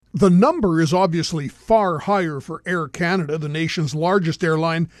The number is obviously far higher for Air Canada, the nation's largest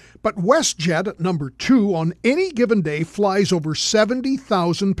airline, but WestJet at number 2 on any given day flies over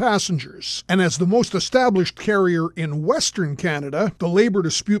 70,000 passengers. And as the most established carrier in Western Canada, the labor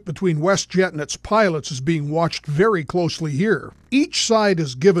dispute between WestJet and its pilots is being watched very closely here. Each side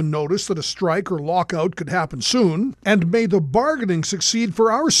is given notice that a strike or lockout could happen soon, and may the bargaining succeed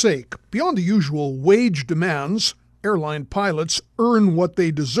for our sake. Beyond the usual wage demands, airline pilots earn what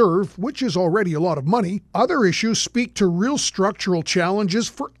they deserve, which is already a lot of money. Other issues speak to real structural challenges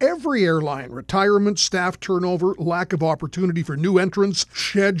for every airline: retirement, staff turnover, lack of opportunity for new entrants,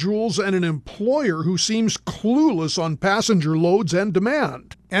 schedules, and an employer who seems clueless on passenger loads and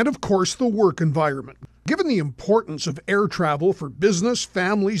demand. And of course, the work environment. Given the importance of air travel for business,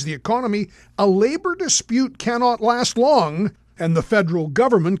 families, the economy, a labor dispute cannot last long, and the federal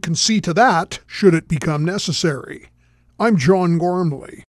government can see to that should it become necessary. I'm John Gormley.